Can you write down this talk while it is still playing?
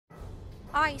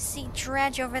I see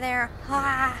Dredge over there.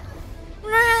 Ah.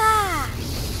 Ah.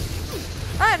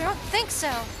 I don't think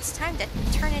so. It's time to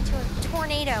turn into a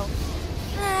tornado.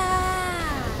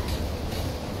 Ah.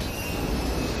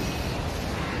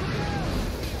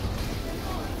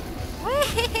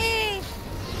 Whee!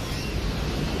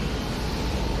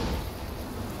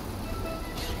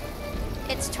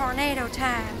 It's tornado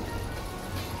time.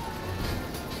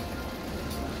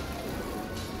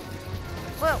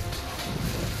 Whoa.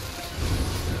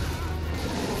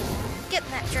 Get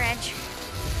in that Dredge.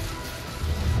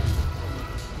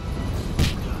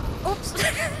 Oops.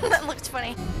 That looked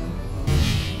funny.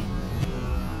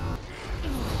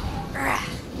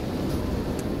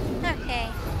 Okay.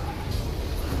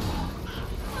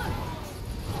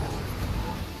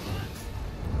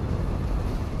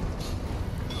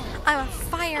 I'm a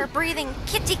fire-breathing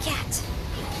kitty cat.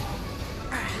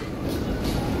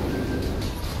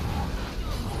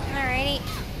 Alrighty.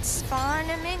 Spawn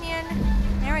a minion.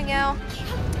 There we go.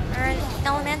 Or an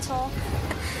elemental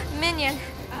minion.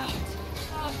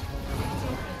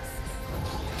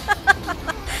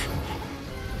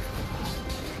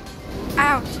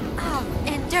 Out of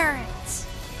endurance.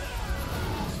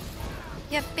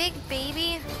 You big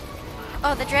baby.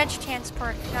 Oh, the dredge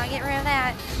transport. Gotta get rid of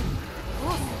that.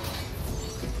 Oof.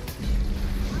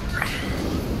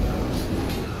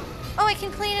 Oh, I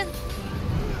completed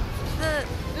the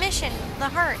mission, the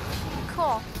heart.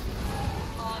 Cool.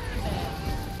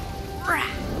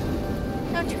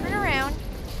 Now turn around.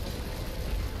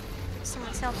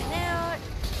 Someone's helping out.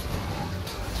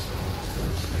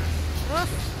 Oof.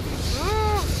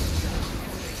 Ooh.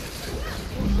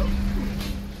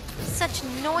 Such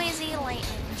noisy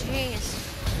lightning, jeez.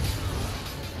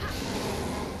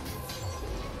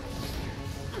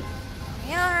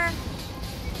 Here we are.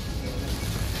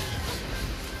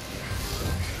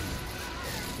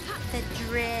 The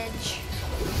dredge.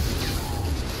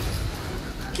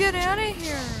 Get out of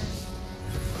here.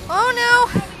 Oh no!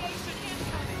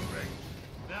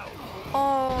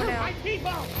 Oh no. My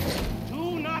people,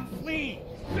 do not flee.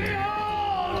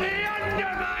 Behold the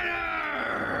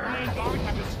Underminer! Lion Guard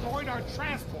have destroyed our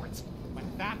transports, but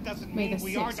that doesn't mean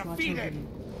we are defeated.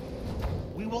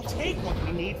 We will take what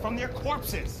we need from their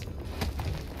corpses.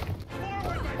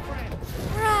 Forward, my friends!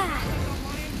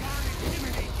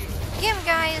 Get him,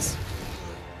 guys.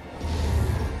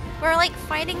 We're like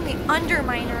fighting the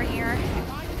Underminer here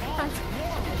from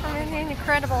the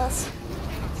Incredibles.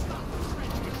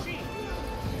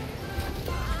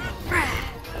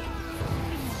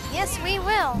 Yes, we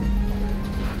will.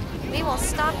 We will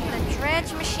stop the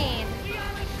dredge machine.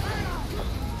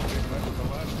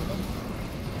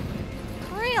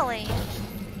 Really?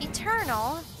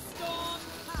 Eternal?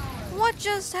 What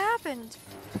just happened?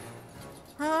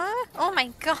 Huh? Oh my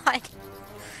god.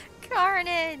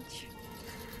 Carnage.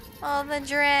 Oh, the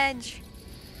dredge.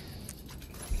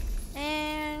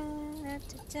 And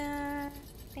I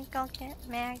think I'll get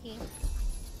Maggie.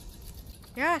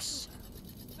 Yes.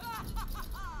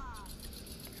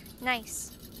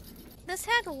 Nice. This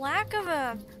had lack of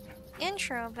a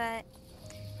intro, but I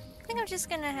think I'm just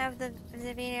gonna have the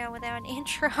video without an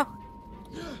intro.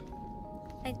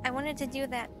 I wanted to do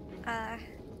that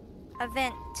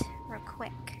event real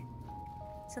quick.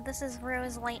 So this is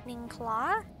Rose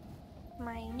Lightningclaw,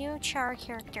 my new Charr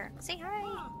character. Say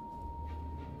hi!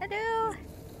 Hello!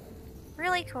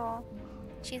 Really cool.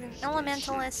 She's an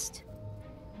Elementalist.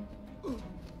 And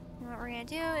what we're gonna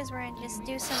do is we're gonna just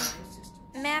do some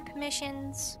map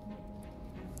missions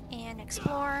and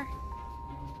explore.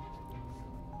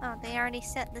 Oh, they already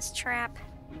set this trap.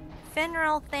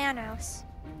 Fenral Thanos.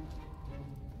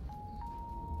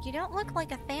 You don't look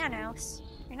like a Thanos.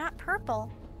 You're not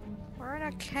purple. We're in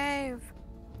a cave.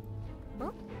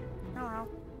 Oop. Oh well.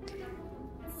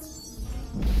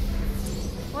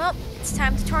 Well, it's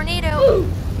time to tornado.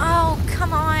 Oh,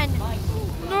 come on.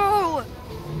 No!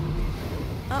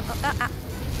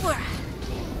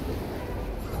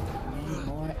 Need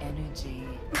more energy.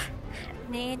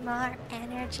 Need more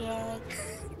energy.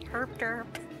 Herp derp.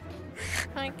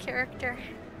 My character.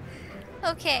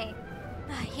 Okay.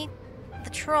 I hate the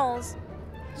trolls.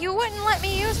 You wouldn't let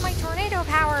me use my tornado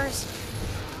powers.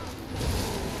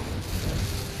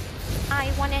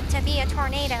 I wanted to be a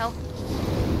tornado.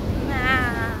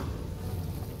 Ah.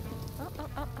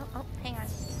 Oh, hang on.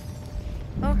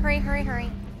 Oh, hurry, hurry, hurry.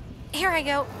 Here I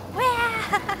go.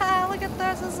 Wow! Look at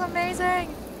this, this is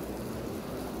amazing.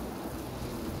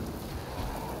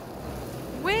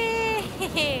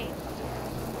 Whee!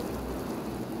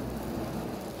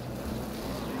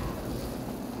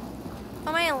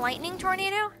 Am I a lightning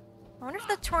tornado? I wonder if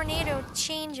the tornado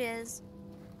changes.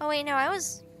 Oh wait, no, I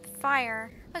was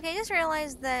fire. Okay, I just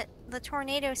realized that the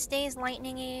tornado stays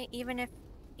lightningy even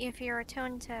if you're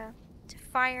attuned to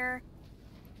fire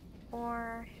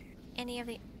or any of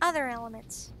the other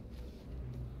elements.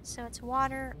 So it's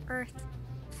water, earth,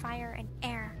 fire, and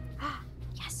air.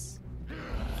 Yes!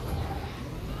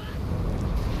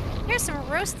 Here's some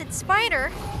roasted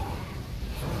spider.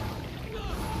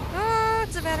 Oh,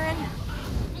 it's a veteran.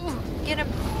 Get him.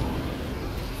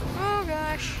 Oh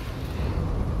gosh.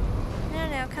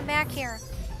 No, come back here.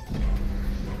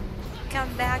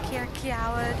 Come back here,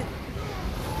 coward.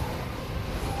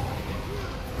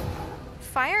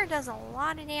 Fire does a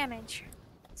lot of damage.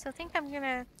 So I think I'm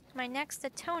gonna, my next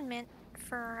atonement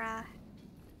for,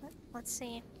 let's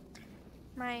see.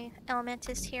 My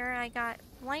Elementalist here, I got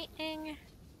lightning.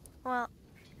 Well,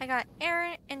 I got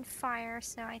air and fire,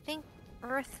 so I think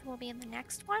earth will be in the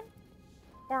next one.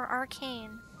 Or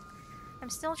arcane. I'm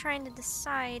still trying to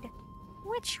decide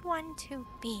which one to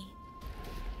be.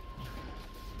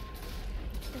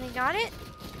 They got it?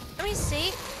 Let me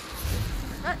see.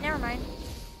 Oh, never mind.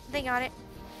 They got it.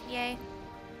 Yay.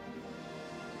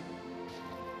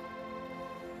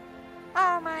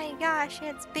 Oh my gosh,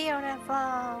 it's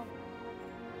beautiful.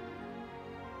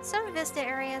 Some Vista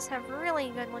areas have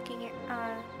really good looking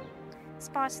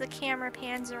spots the camera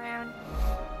pans around.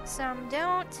 Some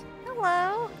don't.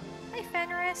 Hello. Hi,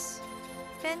 Fenris.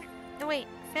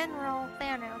 Fenril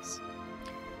Thanos.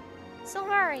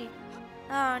 Silvari.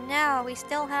 Oh no, we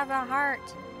still have a heart.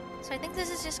 So I think this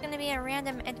is just going to be a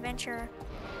random adventure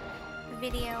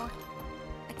video.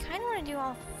 I kind of want to do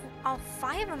all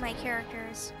 5 of my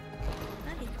characters.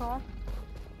 That'd be cool.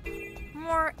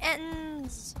 More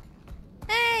ends.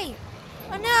 Hey!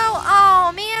 Oh no!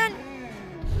 Oh man!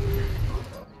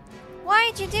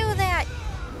 Why'd you do that?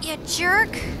 You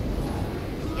jerk!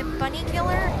 You bunny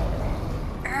killer!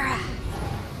 Urgh.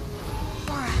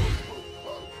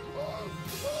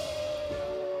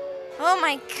 Oh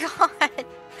my god!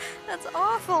 That's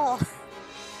awful!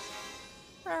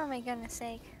 Oh my goodness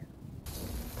sake.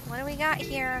 What do we got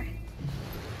here?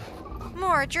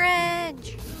 More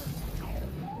dredge!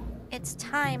 It's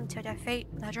time to defeat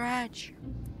the dredge.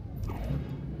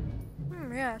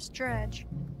 Yes, dredge.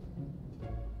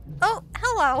 Oh,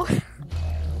 hello!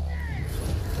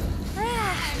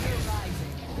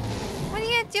 What are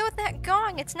you gonna do with that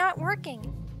gong? It's not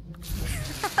working.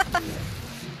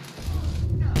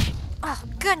 Oh,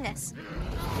 goodness.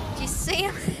 Did you see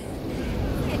him?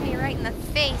 Hit me right in the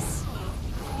face.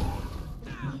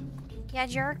 Yeah,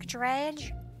 jerk,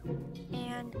 dredge.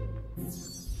 And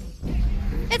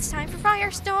it's time for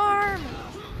Firestorm!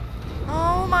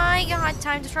 Oh my god,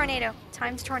 time to tornado.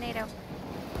 Time to tornado.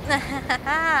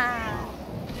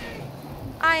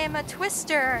 I am a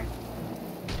twister.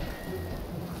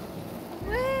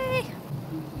 Whee!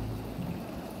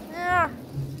 Ah,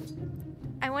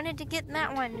 I wanted to get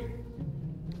that one.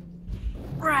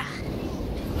 Rah.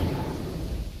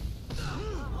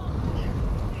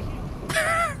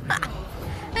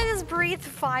 I just breathed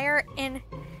fire in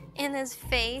his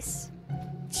face.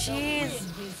 Jeez.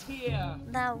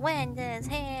 The wind is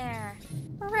here.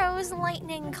 Rose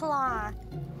Lightningclaw.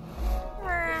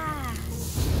 Rah.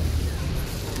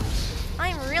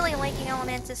 I'm really liking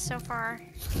Elementalist so far.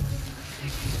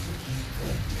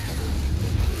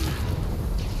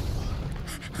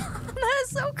 That is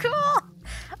so cool!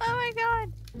 Oh my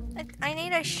god! I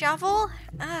need a shovel?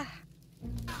 Ugh.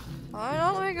 Why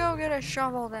don't we go get a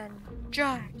shovel then?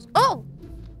 Jags. Oh!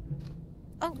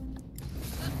 Oh!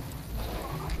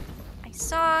 I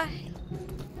saw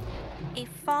a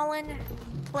fallen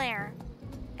player.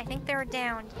 I think they were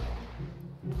downed.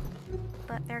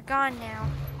 But they're gone now.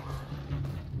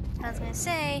 I was gonna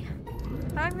say,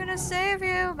 I'm gonna save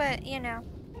you, but you know,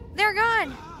 they're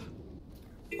gone!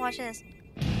 Watch this.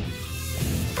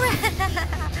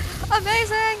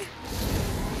 Amazing!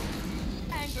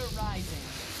 Anger rising.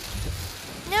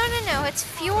 No, it's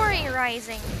fury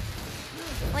rising.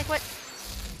 Like what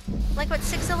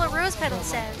Sixilla Rosepetal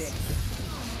says.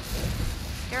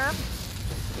 Derp.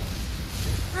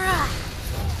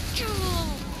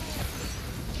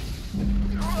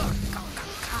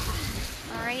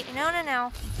 Alright,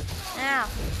 no. Now.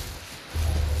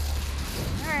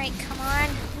 Alright, come on.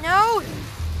 No!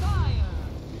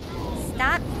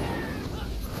 Stop.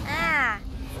 Ah.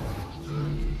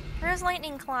 Rose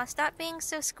Lightningclaw, stop being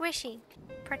so squishy.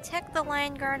 Protect the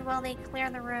Lion Guard while they clear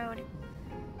the road.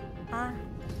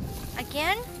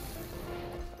 Again?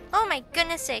 Oh my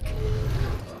goodness sake.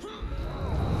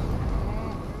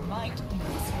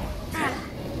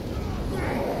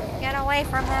 Get away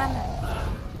from them.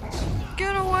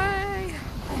 Get away!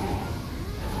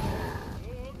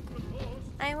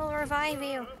 I will revive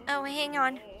you. Oh, hang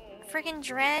on. freaking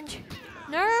dredge.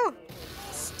 No!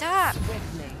 Stop!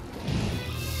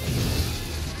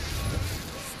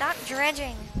 Stop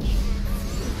dredging.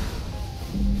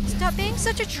 Stop being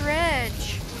such a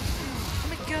dredge. Oh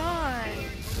my god.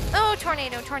 Oh,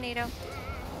 tornado, tornado.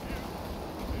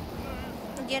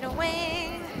 Get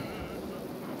away.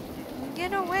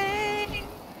 Get away.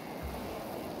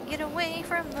 Get away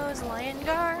from those lion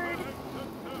guard.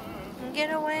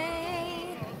 Get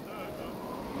away.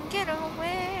 Get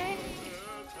away.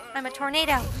 I'm a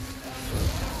tornado.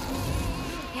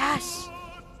 Yes.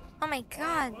 Oh my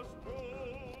god.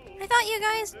 I thought you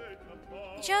guys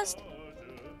just...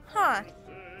 Huh.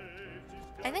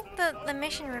 I think the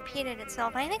mission repeated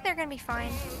itself. I think they're gonna be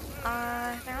fine.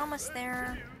 They're almost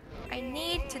there. I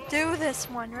need to do this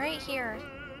one right here.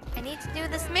 I need to do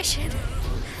this mission.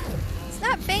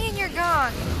 Stop banging your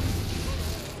gong.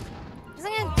 It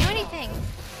isn't gonna do anything.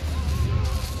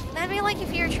 That'd be like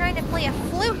if you were trying to play a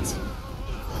flute.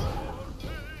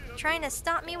 Trying to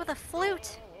stop me with a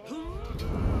flute.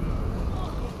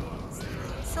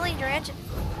 Silly dredge.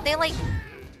 They like...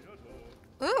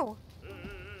 Ooh.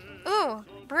 Ooh,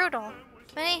 brutal.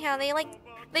 But anyhow,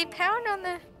 they pound on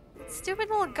the stupid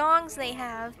little gongs they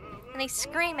have, and they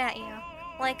scream at you.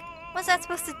 Like, what's that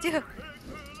supposed to do?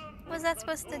 What's that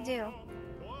supposed to do?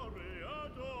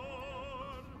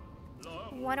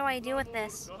 What do I do with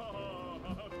this?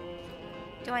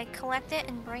 Do I collect it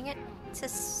and bring it to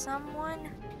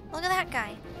someone? Look at that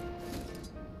guy.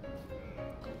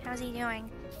 How's he doing?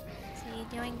 Is he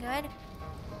doing good?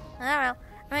 I don't know.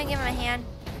 I'm gonna give him a hand.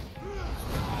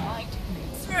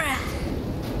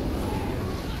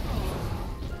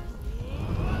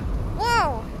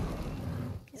 Whoa!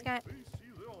 He's got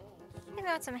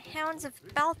some hounds of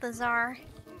Balthazar.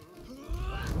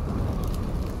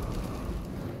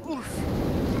 Oof.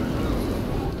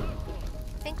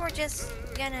 I think we're just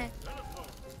gonna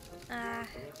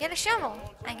get a shovel,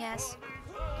 I guess.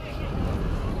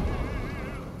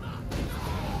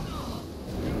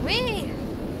 Whee!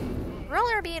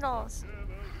 Roller beetles.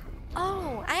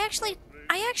 Oh, I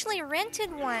actually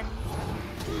rented one.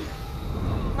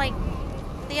 Like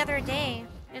the other day.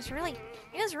 It was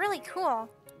really cool.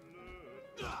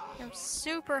 It was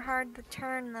super hard to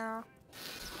turn though.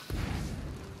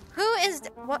 Who is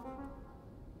what?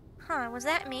 Huh, was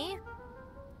that me?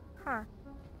 Huh.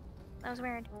 That was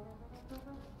weird.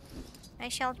 I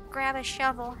shall grab a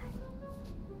shovel.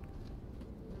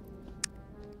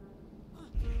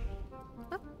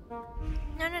 Oop.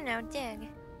 No, dig.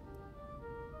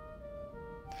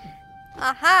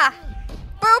 Aha!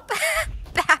 Boop!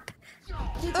 Bap!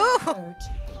 Ooh!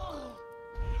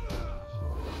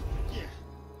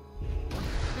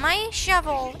 My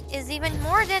shovel is even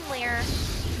more deadlier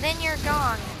than your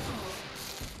gong.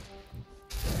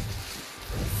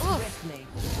 Ooh.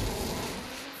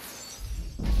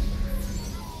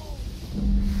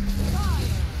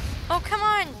 Oh, come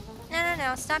on!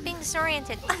 No. Stop being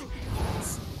disoriented.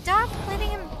 Stop letting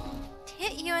him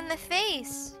hit you in the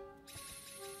face.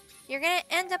 You're gonna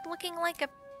end up looking like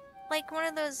one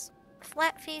of those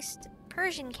flat-faced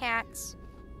Persian cats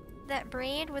that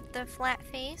breed with the flat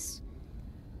face.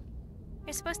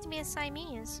 You're supposed to be a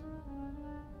Siamese.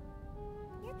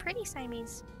 You're pretty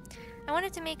Siamese. I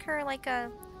wanted to make her like a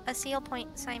seal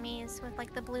point Siamese with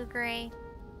like the blue-gray.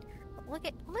 Look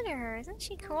at her, isn't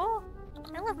she cool?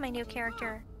 I love my new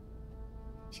character.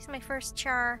 She's my first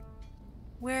Charr.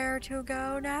 Where to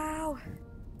go now?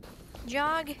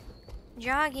 Jog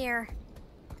here.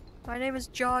 My name is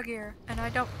Joggear, and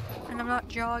I'm not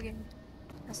jogging.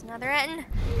 That's another Etten.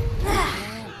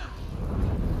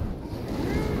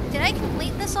 Did I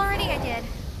complete this already? I did.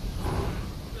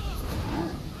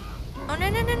 Oh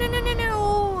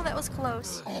no, that was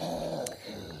close.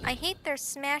 I hate their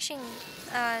smashing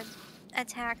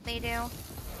attack they do.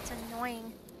 It's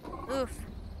annoying. Oof.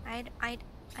 I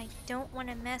don't want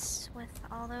to mess with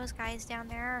all those guys down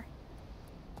there.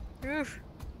 Oof.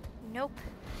 Nope.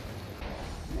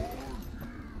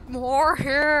 More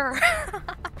here.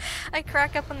 I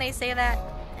crack up when they say that.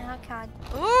 Oh god.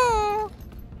 Ooh!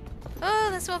 Oh,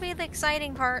 this will be the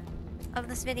exciting part of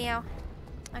this video.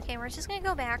 Okay, we're just gonna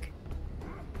go back.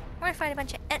 We're gonna fight a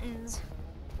bunch of Ettins.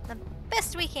 The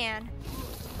best we can.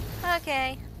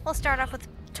 Okay, we'll start off with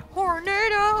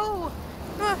Tornado!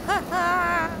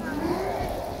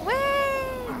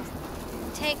 Whee!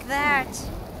 Take that.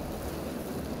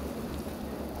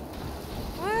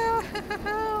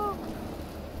 Woo-hoo-hoo-hoo.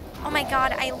 Oh my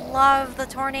god, I love the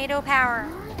tornado power.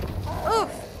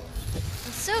 Oof!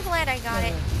 I'm so glad I got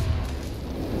it.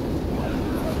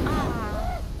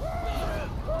 Ah.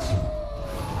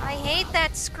 I hate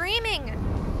that screaming.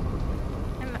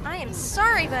 I am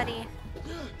sorry, buddy.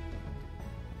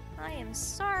 I am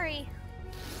sorry.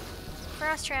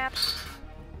 Frost trap.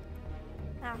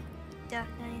 Oh, duh,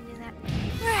 I need to do that.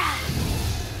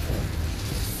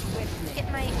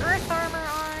 Get my earth armor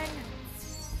on.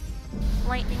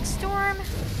 Lightning storm.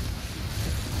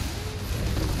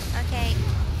 Okay.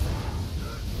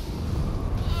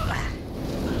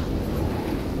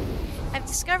 I've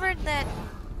discovered that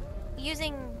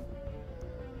using...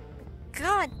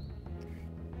 God!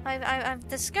 I've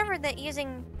discovered that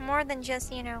using more than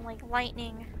just, you know, like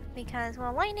lightning, because,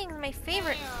 well, lightning is my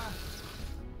favorite...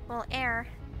 Well, air.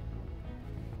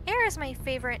 Air is my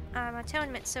favorite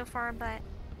atonement so far, but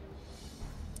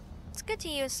it's good to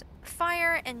use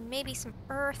fire and maybe some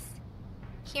earth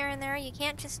here and there. You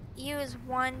can't just use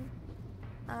one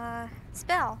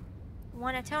spell,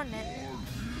 one atonement.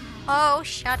 Oh,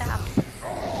 shut up.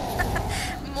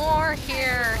 More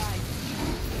here.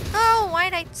 Oh,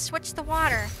 why'd I switch the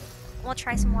water? We'll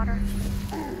try some water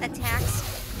attacks.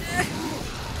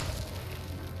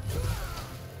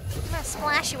 I'm gonna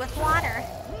splash you with water.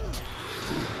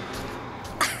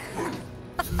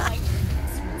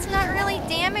 It's not really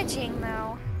damaging,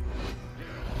 though.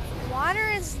 Water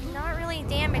is not really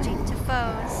damaging to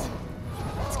foes.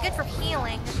 It's good for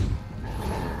healing.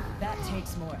 That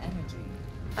takes more energy.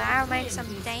 But I'll make some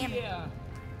damage.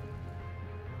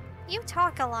 You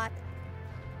talk a lot.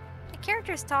 The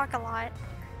characters talk a lot.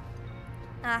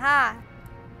 Aha.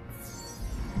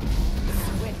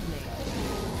 Swiftly.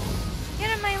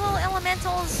 Get in, my little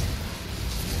elementals.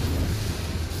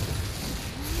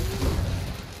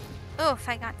 Oof,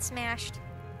 I got smashed.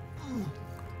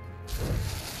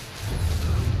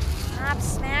 Stop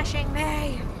smashing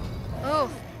me.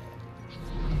 Oof.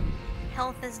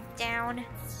 Health is down.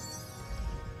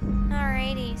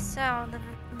 Alrighty, so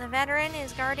the veteran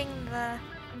is guarding the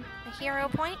hero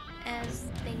point, as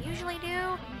they usually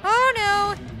do. Oh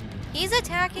no! He's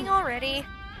attacking already.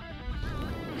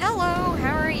 Hello,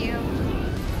 how are you?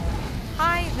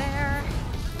 Hi there.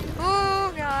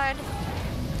 Oh god.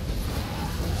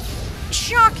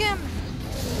 Shock him!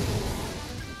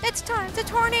 It's time to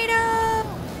tornado!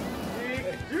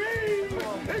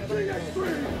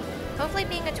 Hopefully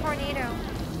being a tornado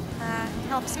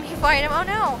helps me fight him. Oh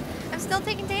no! I'm still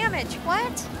taking damage.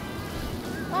 What?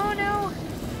 Oh no!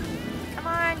 Come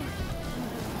on.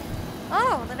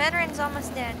 Oh, the veteran's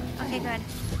almost dead. Okay, good.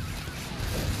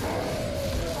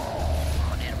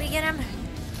 Oh, did we get him?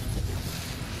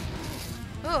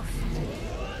 Oof.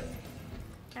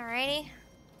 Alrighty.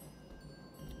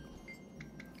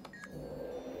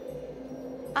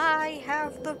 I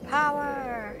have the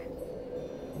power!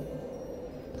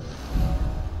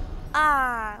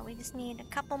 Ah, we just need a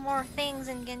couple more things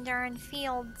in Gendaran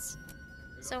Fields.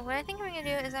 So what I think I'm gonna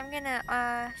do is I'm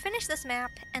gonna finish this map,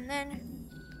 and then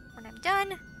when I'm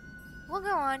done, we'll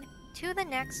go on to the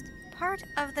next part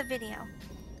of the video.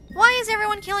 Why is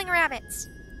everyone killing rabbits?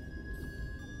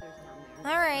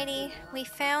 Alrighty, we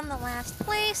found the last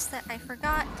place that I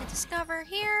forgot to discover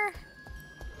here.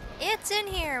 It's in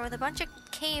here with a bunch of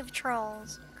cave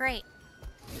trolls. Great.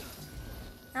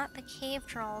 Not the cave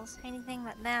trolls, anything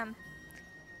but them.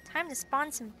 Time to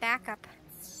spawn some backup.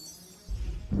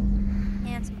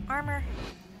 And some armor.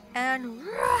 And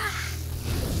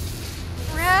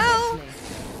row!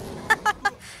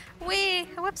 Wee!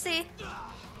 Whoopsie!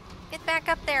 Get back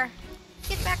up there!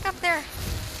 Get back up there!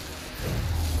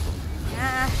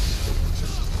 Ah.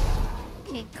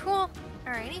 Okay, cool.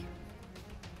 Alrighty.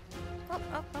 Oh,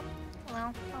 oh, oh.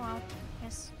 Well, oh well.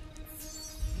 Yes.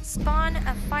 Spawn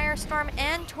a firestorm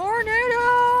and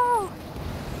tornado!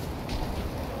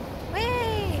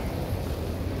 Whee!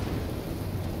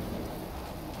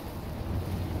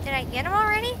 Did I get him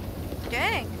already?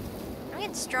 Dang. I'm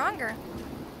getting stronger.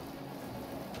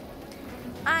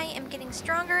 I am getting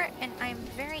stronger, and I'm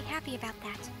very happy about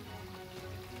that.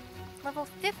 Level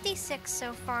 56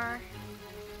 so far.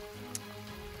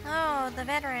 Oh, the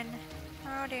veteran.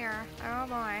 Oh dear. Oh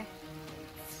boy.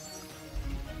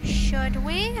 Should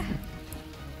we?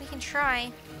 We can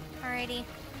try. Alrighty.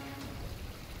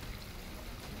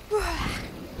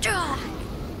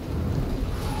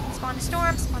 Spawn a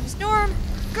storm, spawn a storm!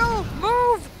 Go!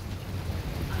 Move!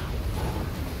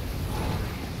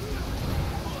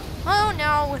 Oh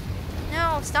no!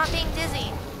 No, stop being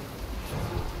dizzy.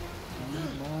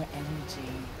 Need more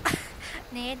energy.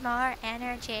 Need more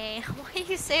energy. Why do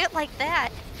you say it like that?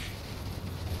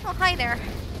 Oh, hi there.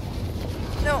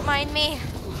 Don't mind me.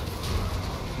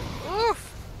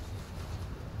 Oof!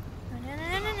 No, no, no,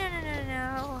 no, no, no, no,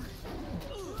 no.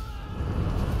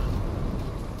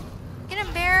 Get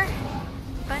him, bear.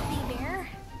 Bundy bear.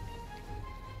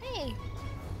 Hey.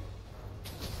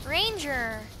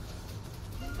 Ranger.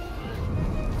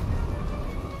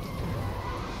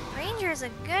 Ranger is a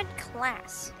good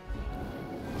class.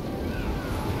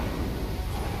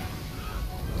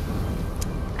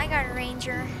 I got a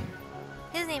Ranger.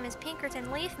 His name is Pinkerton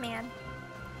Leafman.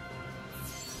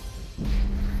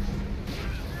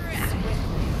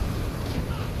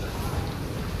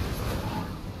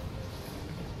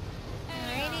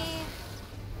 Alrighty.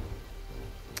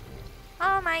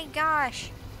 Oh my gosh.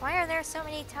 Why are there so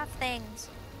many tough things?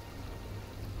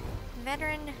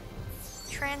 Veteran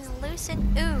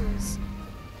translucent ooze.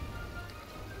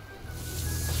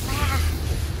 Ah.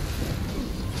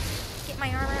 Get my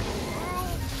armor.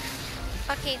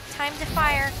 Okay, time to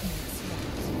fire.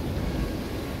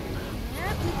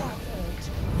 Yep.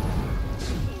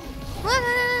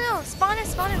 No. Spawn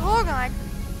it. Oh god.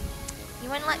 You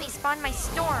wouldn't let me spawn my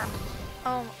storm.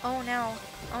 Oh no.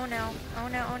 Oh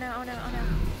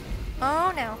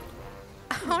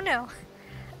no.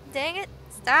 Dang it.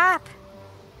 Stop.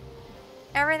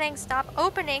 Everything stop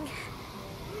opening.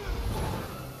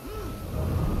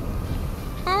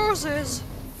 Oozes.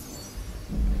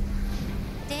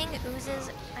 Dang oozes.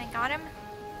 I got him.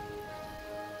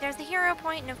 There's the hero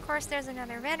point, and of course there's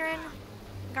another veteran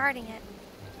guarding it.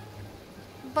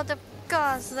 But of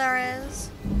course there is.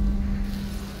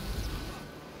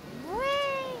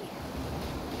 Whee!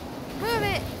 Move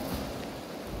it!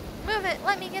 Move it!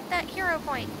 Let me get that hero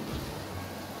point.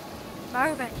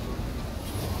 Move it.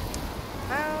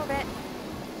 Move it.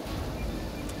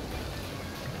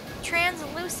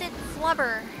 Translucent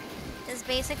flubber is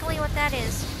basically what that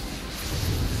is.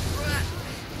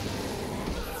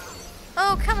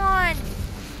 Oh, come on!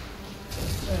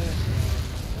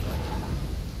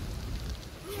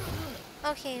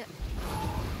 Okay.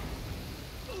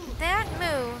 That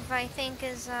move, I think,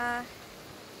 is,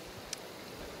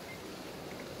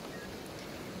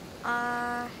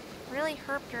 really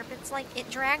herp-derp. It's like it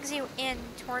drags you in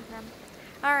toward them.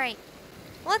 Alright.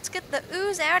 Let's get the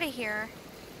ooze out of here.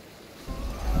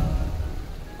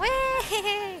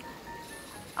 Whee!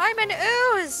 I'm an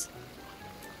ooze!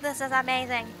 This is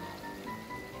amazing.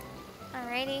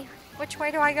 Alrighty. Which way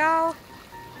do I go?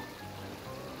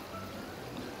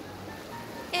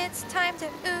 It's time to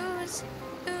ooze.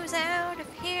 Ooze out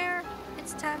of here.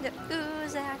 It's time to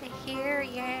ooze out of here,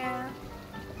 yeah.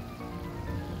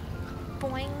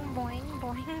 Boing, boing,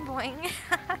 boing, boing.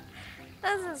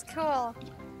 This is cool.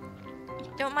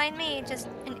 Don't mind me, just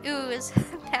an ooze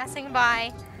passing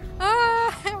by.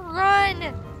 Oh,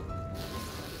 run!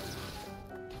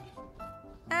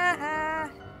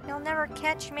 Aha! You'll never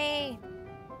catch me.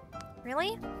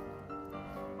 Really?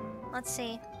 Let's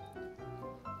see.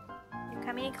 You're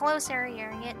coming closer,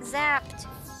 you're getting zapped.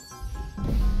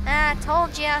 Ah,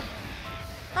 told ya.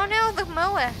 Oh no, the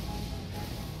Moa.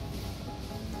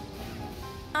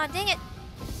 Oh, dang it.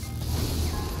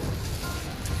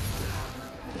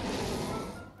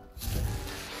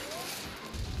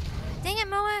 Dang it,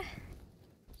 Moa.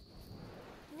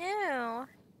 No.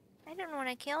 I didn't want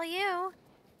to kill you.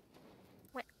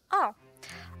 Wait, oh.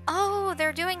 Oh,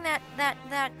 they're doing okay,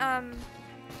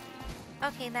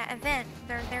 that event.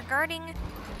 They're guarding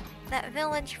that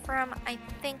village from, I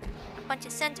think, a bunch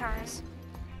of centaurs.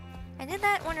 I did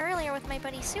that one earlier with my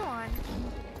buddy Suon.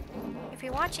 If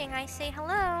you're watching, I say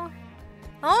hello.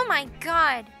 Oh my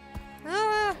god!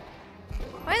 Why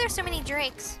are there so many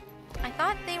drakes? I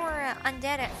thought they were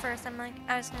undead at first.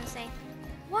 I was gonna say,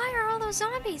 why are all those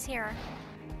zombies here?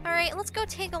 Alright, let's go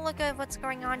take a look at what's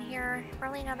going on here.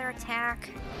 Probably another attack.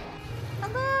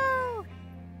 Hello!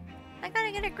 I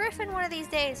gotta get a griffin one of these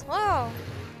days. Whoa!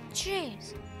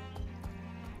 Jeez.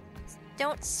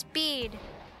 Don't speed.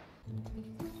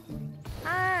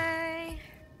 Hi!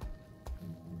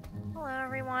 Hello,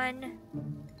 everyone.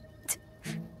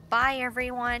 Bye,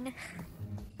 everyone.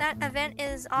 That event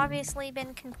is obviously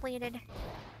been completed.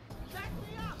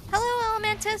 Hello,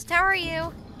 Elementalist. How are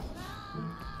you?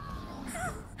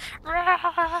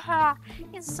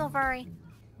 He's a Silvari.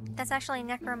 That's actually a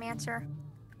Necromancer.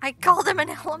 I called him an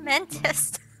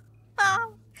Elementist.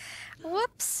 Oh,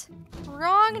 whoops.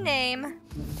 Wrong name.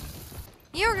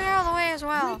 You get out of the way as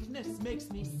well. Weakness makes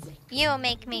me sick. You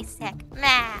make me sick.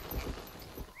 Meh.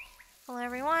 Hello,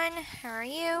 everyone. How are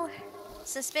you?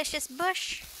 Suspicious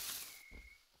bush.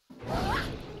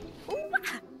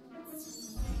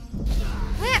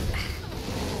 Whip.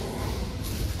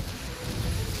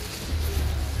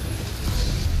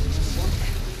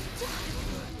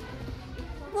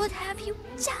 What have you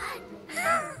done?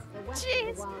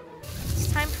 Jeez.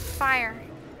 It's time for fire.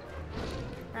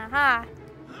 Aha.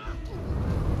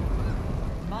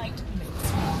 Might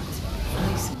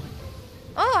makes might.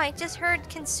 Oh, I just heard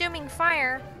consuming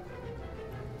fire.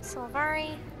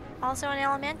 Silvari, also an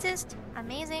Elementist.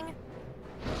 Amazing.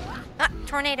 Ah,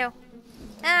 tornado.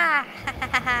 Ah, ha ha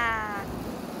ha ha.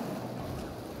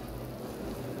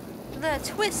 The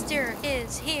Twister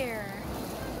is here.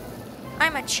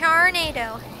 I'm a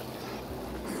Charnado.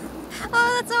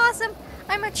 Oh, that's awesome.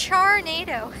 I'm a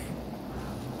Charnado.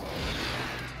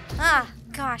 Ah,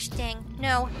 gosh dang.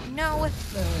 No, no.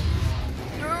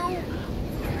 No.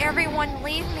 Everyone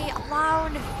leave me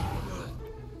alone.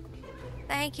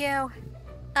 Thank you.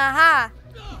 Aha.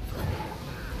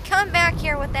 Come back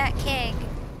here with that keg.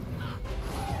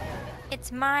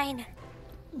 It's mine.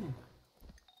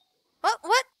 What?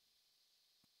 What?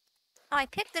 Oh, I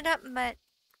picked it up, but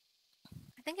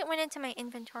I think it went into my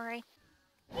inventory.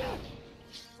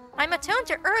 I'm attuned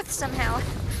to Earth somehow.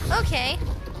 Okay.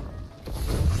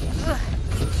 Ugh.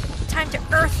 Time to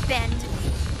Earth bend.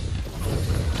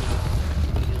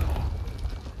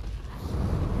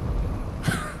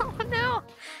 Oh no!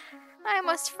 I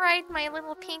almost fried my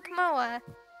little pink moa.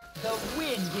 The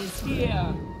wind is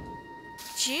here.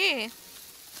 Gee.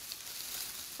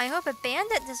 I hope a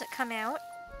bandit doesn't come out.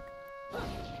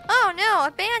 Oh no,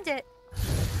 a bandit!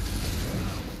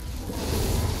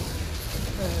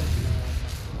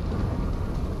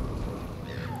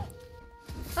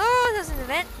 Oh, there's an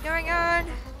event going on.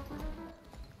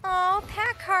 Oh,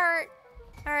 Packheart.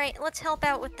 Alright, let's help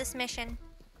out with this mission.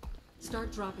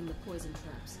 Start dropping the poison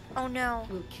traps. Oh no.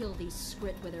 We'll kill these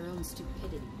Skrit with their own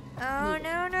stupidity. Oh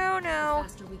no, no, no. The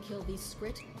faster we kill these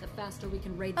Skrit, the faster we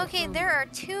can raid the Okay, throne there room. are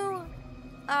two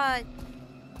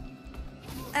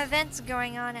events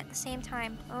going on at the same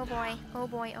time. Oh boy, oh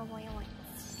boy, oh boy, oh boy.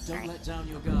 Don't let down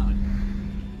your guard.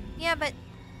 Yeah, but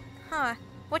huh.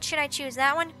 What should I choose?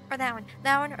 That one or that one?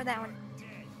 That one or that one?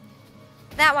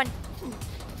 That one.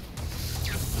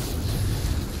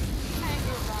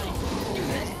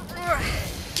 Ugh,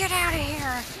 get out of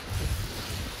here.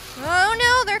 Oh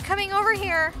no, they're coming over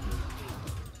here.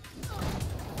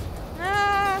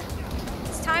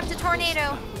 It's time to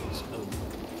tornado.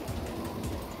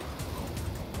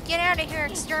 Get out of here,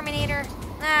 exterminator.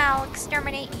 I'll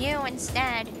exterminate you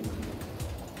instead.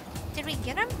 Did we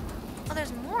get him? Oh,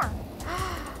 there's more.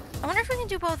 I wonder if we can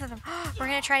do both of them. We're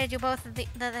gonna try to do both of the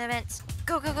events.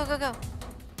 Go, go, go, go, go.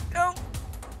 Go.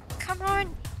 Come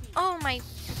on. Oh my.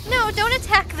 No, don't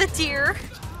attack the deer.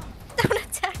 Don't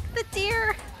attack the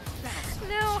deer.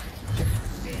 No.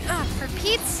 Oh, for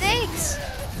Pete's sakes.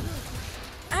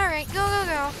 Alright, go, go,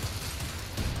 go.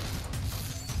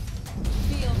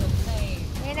 Feel the pain.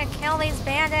 We're gonna kill these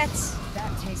bandits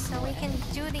That takes so more we can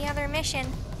energy. do the other mission.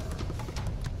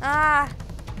 Ah.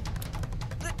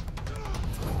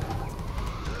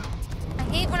 I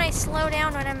hate when I slow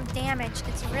down when I'm damaged.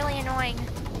 It's really annoying.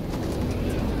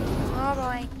 Oh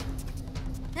boy.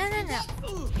 No, no, no.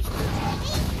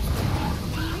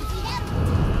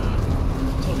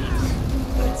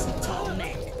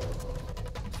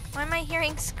 Why am I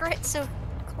hearing Skrit so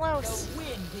close? The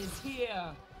wind is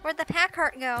here. Where'd the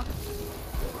Packheart go?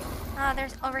 Ah,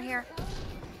 there's over here.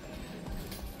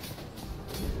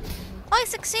 Oh, I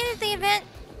succeeded the event.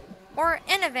 Or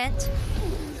an event.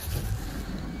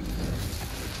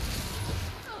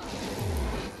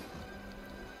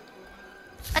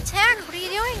 Attack! What are you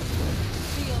doing?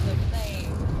 Feel the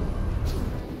pain.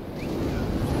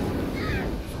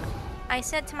 I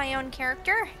said to my own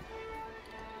character.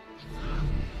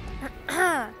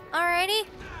 Alrighty.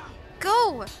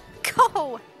 Go!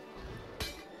 Go!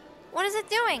 What is it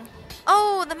doing?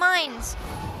 Oh, the mines.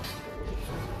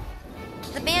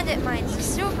 The bandit mines.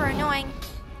 Super annoying.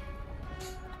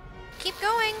 Keep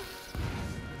going.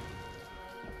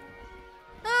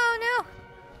 Oh no.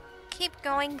 Keep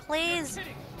going, please.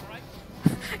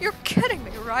 You're kidding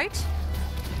me, right?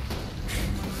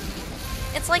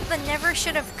 It's like the never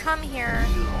should have come here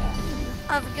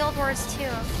of Guild Wars 2.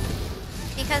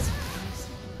 Because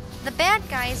the bad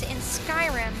guys in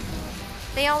Skyrim,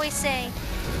 they always say,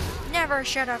 never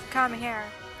should have come here.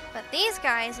 But these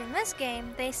guys in this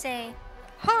game, they say,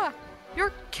 huh,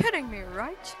 you're kidding me,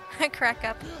 right? I crack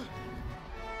up.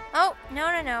 Oh, no,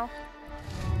 no, no.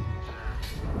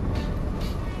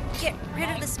 Get rid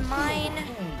of this mine.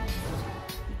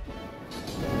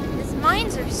 These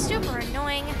mines are super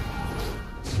annoying.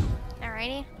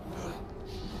 Alrighty.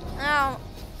 Oh,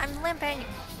 I'm limping.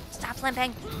 Stop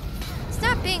limping.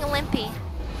 Stop being limpy.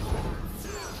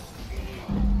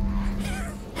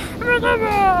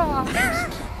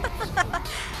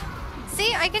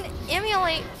 See, I can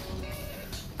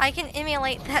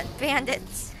emulate that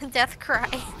bandit's death cry.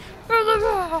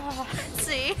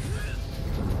 See?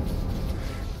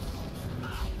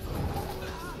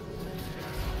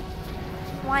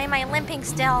 Why am I limping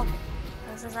still?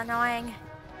 This is annoying.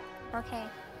 Okay.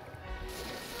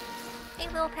 Hey,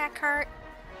 little Packheart.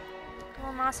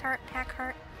 Little moss heart,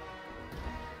 Packheart.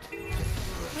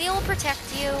 We'll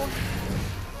protect you.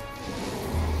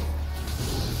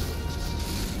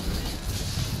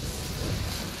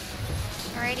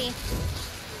 Alrighty.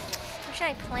 Where should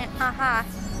I plant? Haha.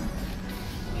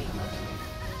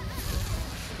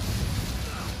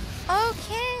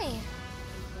 Okay.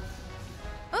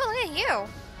 Oh, look at you.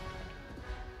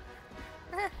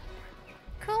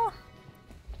 Cool.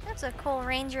 That's a cool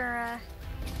ranger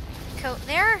coat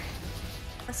there.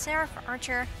 A Seraph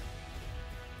Archer.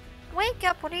 Wake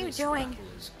up, what are you doing?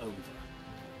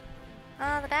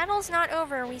 The battle's not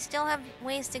over. We still have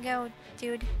ways to go,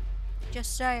 dude.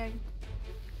 Just saying.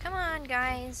 Come on,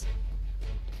 guys.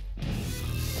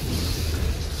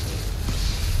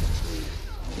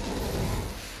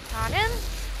 Got him.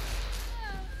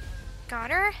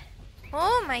 Got her.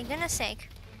 Oh my goodness sake.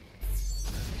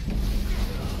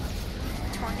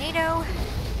 Tornado.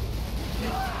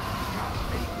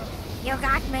 You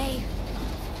got me.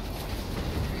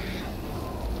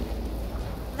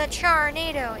 The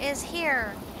Charnado is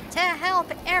here to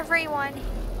help everyone.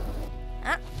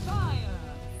 Fire!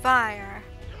 Fire.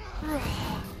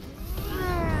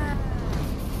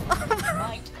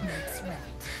 Might makes right.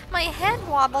 My head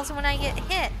wobbles when I get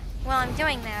hit while I'm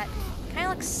doing that. Kind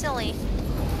of looks silly.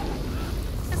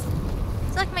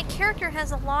 It's like my character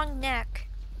has a long neck,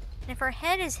 and if her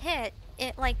head is hit,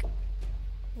 it like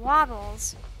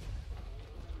wobbles.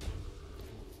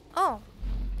 Oh.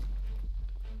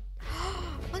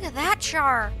 Look at that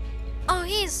Charr. Oh,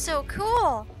 he's so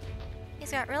cool.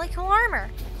 He's got really cool armor.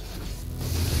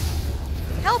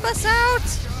 Help us out!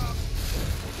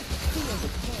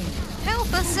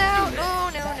 Help us out! Oh,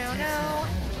 no, no, no.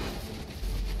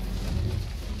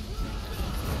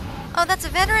 Oh, that's a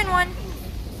veteran one.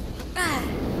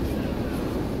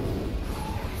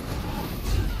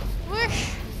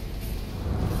 Whoosh.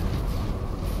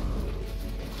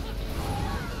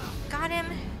 Got him.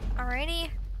 Alrighty.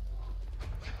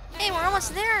 Hey, we're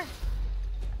almost there.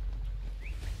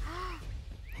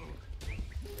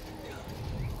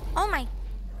 Oh my.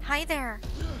 Hi there.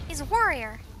 He's a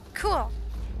warrior. Cool.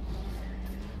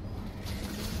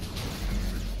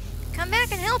 Come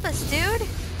back and help us, dude.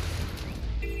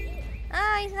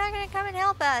 Ah, he's not gonna come and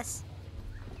help us.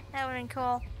 That would've been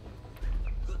cool.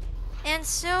 And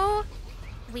so,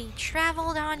 we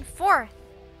traveled on forth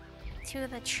to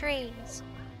the trees.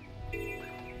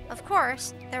 Of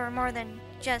course, there were more than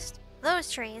just those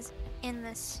trees in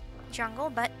this jungle,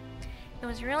 but it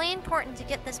was really important to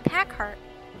get this pack heart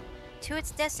to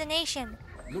its destination.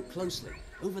 Look closely.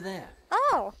 Over there.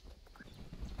 Oh!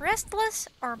 Restless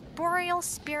or Boreal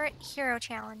Spirit Hero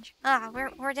Challenge. Ah,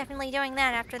 we're definitely doing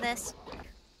that after this.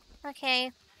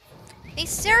 Okay. These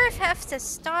Seraph have to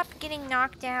stop getting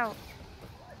knocked out.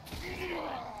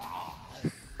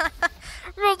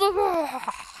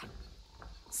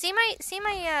 See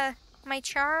my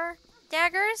Charr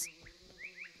daggers?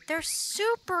 They're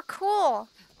super cool.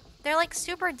 They're like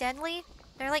super deadly.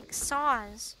 They're like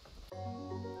saws.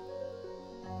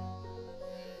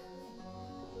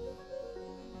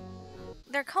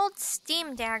 They're called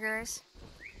steam daggers,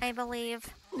 I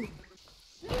believe.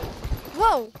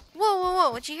 Whoa! Whoa, whoa,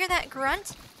 whoa! Did you hear that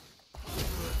grunt?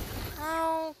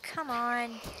 Oh, come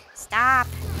on. Stop.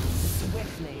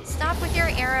 Swiftly. Stop with your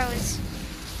arrows.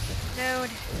 Dude,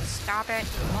 stop it.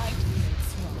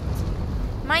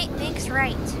 Might makes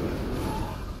right. Might makes right.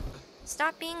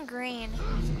 Stop being green.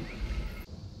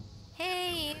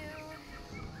 Hey, you.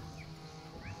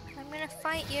 I'm gonna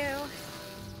fight you,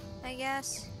 I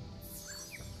guess.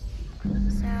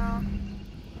 So,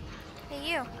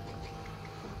 hey you.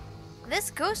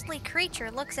 This ghostly creature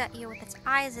looks at you with its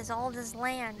eyes as old as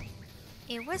land.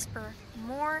 A whisper,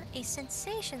 more a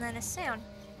sensation than a sound,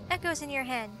 echoes in your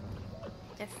head.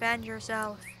 Defend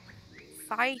yourself.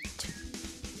 Fight.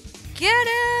 Get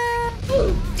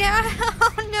him! Down!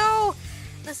 Oh no!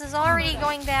 This is already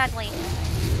going badly.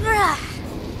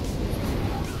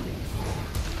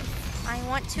 I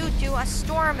want to do a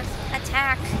storm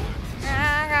attack.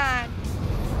 Ah, God.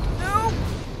 No!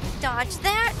 Dodge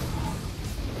that!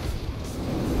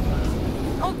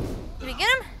 Oh, did we get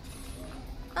him?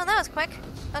 Oh, that was quick.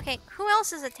 Okay, who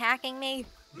else is attacking me?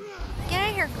 Get out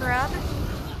of here, grub.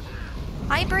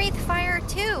 I breathe fire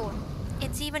too.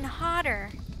 It's even hotter.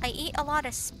 I eat a lot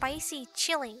of spicy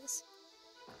chilies.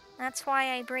 That's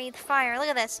why I breathe fire. Look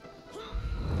at this.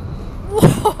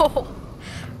 Whoa!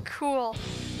 Cool.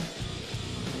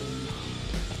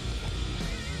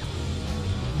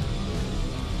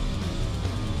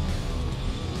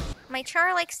 My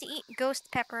Charr likes to eat ghost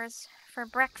peppers for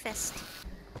breakfast.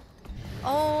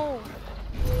 Oh,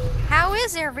 how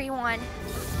is everyone?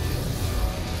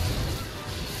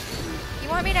 You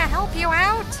want me to help you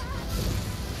out?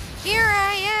 Here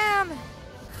I am!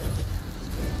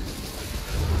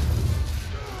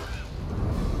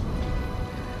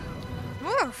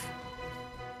 Move!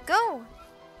 Go!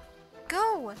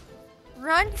 Go!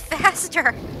 Run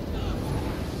faster!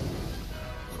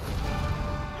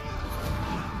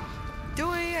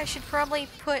 I should probably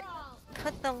put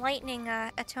the lightning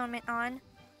atonement on.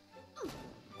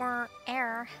 Or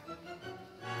air.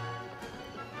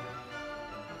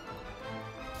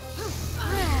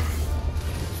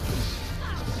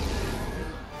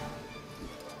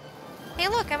 Hey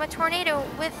look, I'm a tornado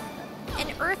with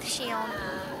an earth shield.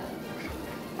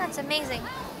 That's amazing.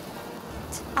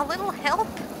 A little help?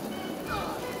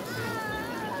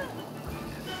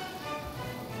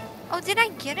 Oh, did I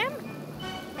get him?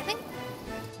 I think...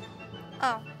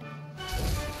 Oh.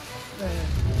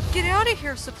 Get out of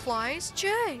here, supplies.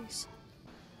 Jays.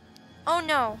 Oh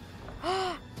no.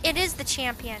 It is the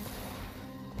champion.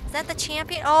 Is that the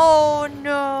champion? Oh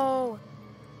no.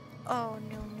 Oh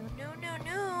no, no, no, no,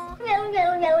 no. No,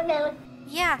 no, no, no.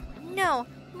 Yeah, no.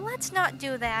 Let's not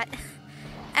do that.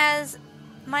 As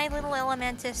my little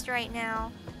Elementist right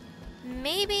now.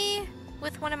 Maybe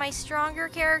with one of my stronger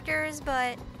characters,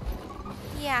 but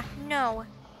yeah, no.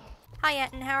 Hi,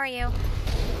 Etten, how are you?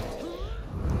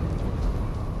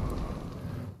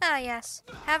 Ah, yes.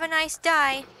 Have a nice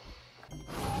die.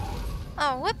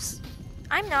 Oh, whoops.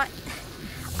 I'm not...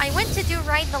 I went to do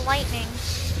Ride the Lightning,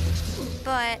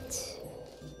 but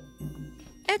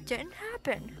it didn't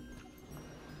happen.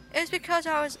 It's because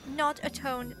I was not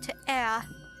attuned to air.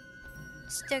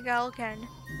 Stigulkin.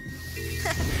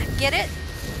 Get it?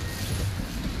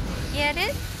 Get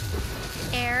it?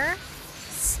 Air.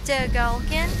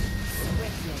 Stigulkin.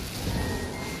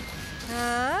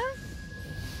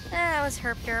 That was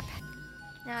herp derp.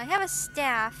 Now I have a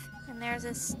staff, and there's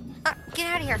this... Ah, get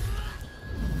out of here!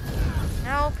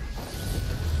 Nope.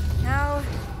 No.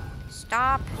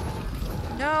 Stop.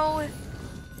 No.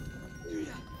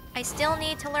 I still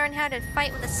need to learn how to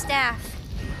fight with a staff.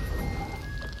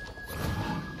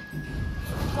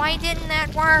 Why didn't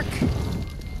that work?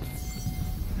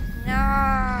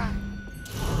 Nah.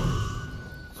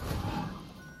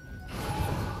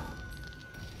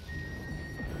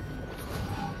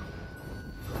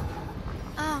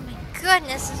 Oh my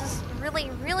goodness, this is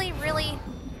really, really, really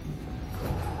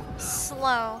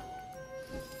slow.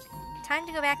 Time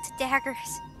to go back to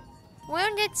daggers.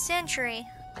 Wounded sentry.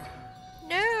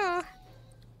 No.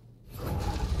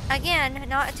 Again,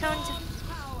 not attuned to...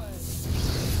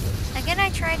 Again, I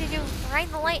try to do Ride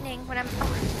the Lightning when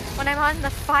I'm on the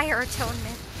fire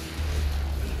atonement.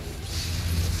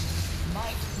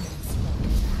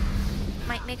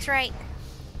 Might makes right.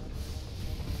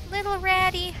 Little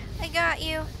ratty, I got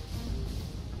you.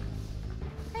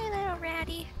 Hey, little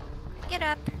ratty. Get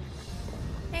up.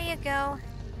 There you go.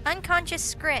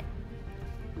 Unconscious Scrit.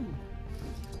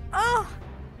 Oh!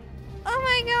 Oh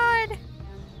my god!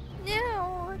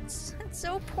 No, it's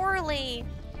so poorly.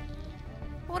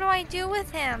 What do I do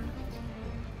with him?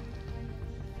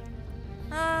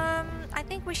 I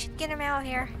think we should get him out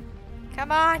here.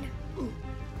 Come on!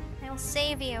 I'll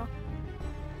save you.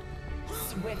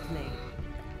 Swiftly.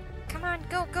 Come on,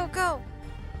 go, go, go!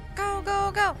 Go,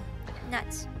 go, go!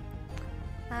 Nuts.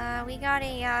 We got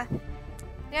a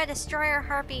Destroyer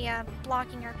Harpy,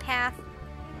 blocking our path.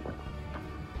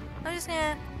 I'm just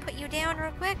gonna put you down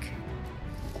real quick.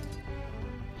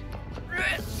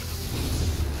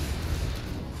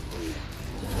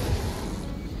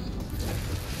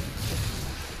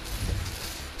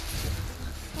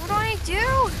 What do I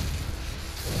do?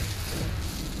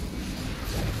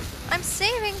 I'm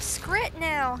saving Scrit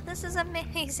now. This is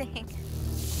amazing.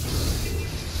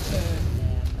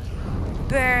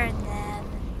 Burn them.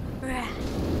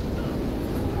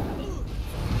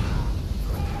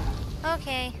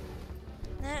 Okay.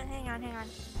 Hang on.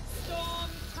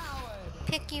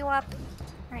 Pick you up.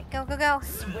 Alright, go, go, go.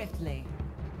 Swiftly.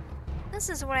 This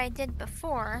is what I did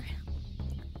before.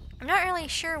 I'm not really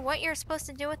sure what you're supposed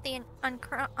to do with the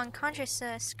unconscious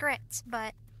scripts,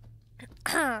 but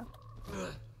I'm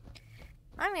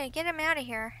gonna get him out of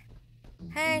here.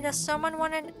 Hey, does someone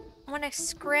want a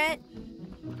scrit?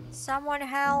 Someone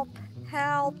help.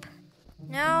 Help.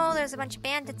 No, there's a bunch of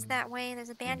bandits that way. There's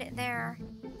a bandit there.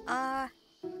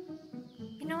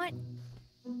 You know what?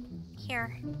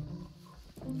 Here.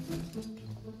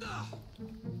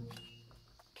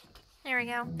 There we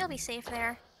go. He'll be safe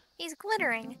there. He's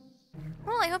glittering.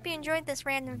 Well, I hope you enjoyed this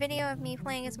random video of me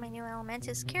playing as my new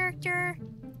Elementalist character,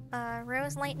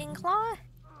 Rose Lightningclaw.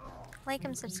 Like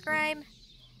and subscribe.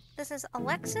 This is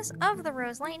Alexis of the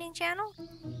Rose Lightning channel,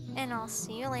 and I'll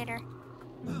see you later.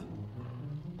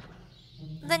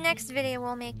 the next video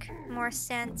will make more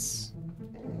sense.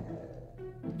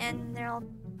 And there'll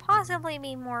possibly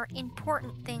be more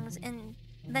important things in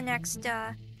the next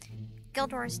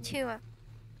Guild Wars 2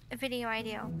 video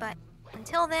idea. But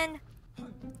until then,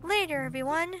 later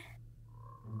everyone!